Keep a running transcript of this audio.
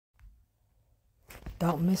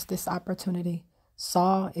Don't miss this opportunity.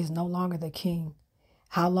 Saul is no longer the king.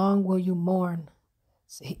 How long will you mourn?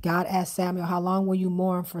 God asked Samuel, how long will you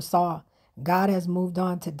mourn for Saul? God has moved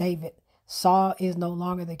on to David. Saul is no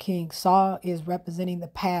longer the king. Saul is representing the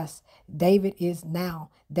past. David is now.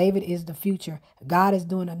 David is the future. God is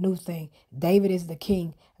doing a new thing. David is the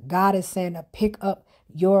king. God is saying to pick up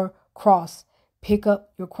your cross. Pick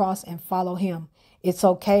up your cross and follow him. It's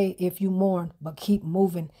okay if you mourn, but keep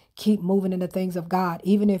moving. Keep moving in the things of God.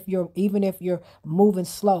 Even if you're moving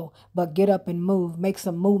slow, but get up and move. Make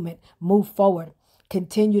some movement. Move forward.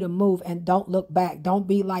 Continue to move and don't look back. Don't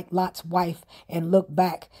be like Lot's wife and look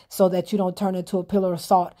back so that you don't turn into a pillar of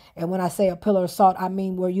salt. And when I say a pillar of salt, I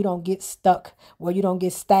mean where you don't get stuck, where you don't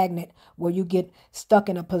get stagnant, where you get stuck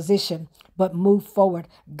in a position, but move forward.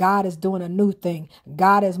 God is doing a new thing.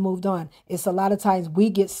 God has moved on. It's a lot of times we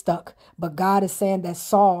get stuck, but God is saying that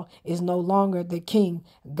Saul is no longer the king.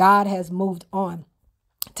 God has moved on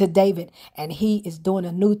to David, and he is doing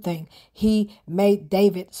a new thing. He made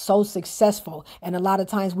David so successful, and a lot of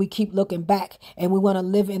times we keep looking back and we want to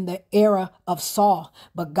live in the era of Saul,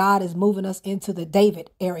 but God is moving us into the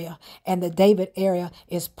David area, and the David area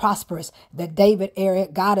is prosperous. The David area,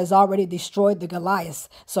 God has already destroyed the Goliaths,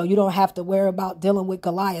 so you don't have to worry about dealing with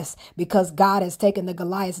Goliaths because God has taken the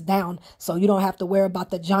Goliaths down, so you don't have to worry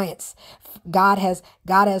about the giants. God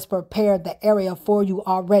has prepared the area for you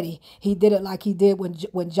already. He did it like he did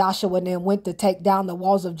when Joshua and them went to take down the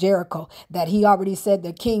walls of Jericho, that he already said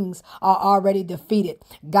the kings are already defeated.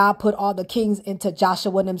 God put all the kings into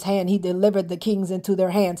Joshua and them's hand. He delivered the kings into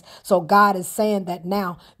their hands. So God is saying that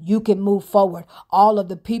now you can move forward. All of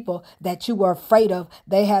the people that you were afraid of,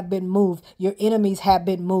 they have been moved. Your enemies have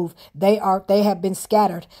been moved. They have been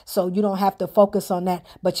scattered. So you don't have to focus on that,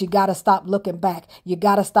 but you got to stop looking back. You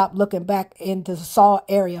got to stop looking back into Saul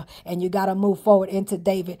area, and you got to move forward into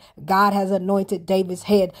David. God has anointed David's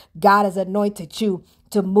head. God has anointed you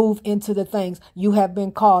to move into the things you have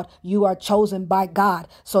been called. You are chosen by God.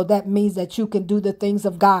 So that means that you can do the things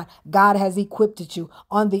of God. God has equipped you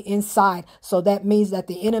on the inside. So that means that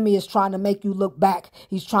the enemy is trying to make you look back.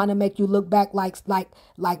 He's trying to make you look back like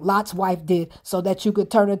Lot's wife did, so that you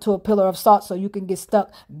could turn into a pillar of salt, so you can get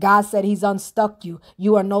stuck. God said he's unstuck you.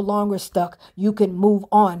 You are no longer stuck. You can move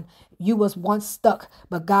on. You was once stuck,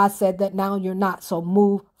 but God said that now you're not. So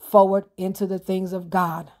move forward into the things of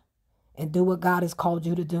God and do what God has called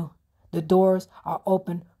you to do. The doors are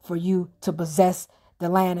open for you to possess the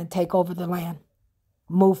land and take over the land.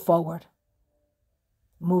 Move forward.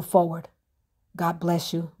 Move forward. God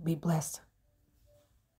bless you. Be blessed.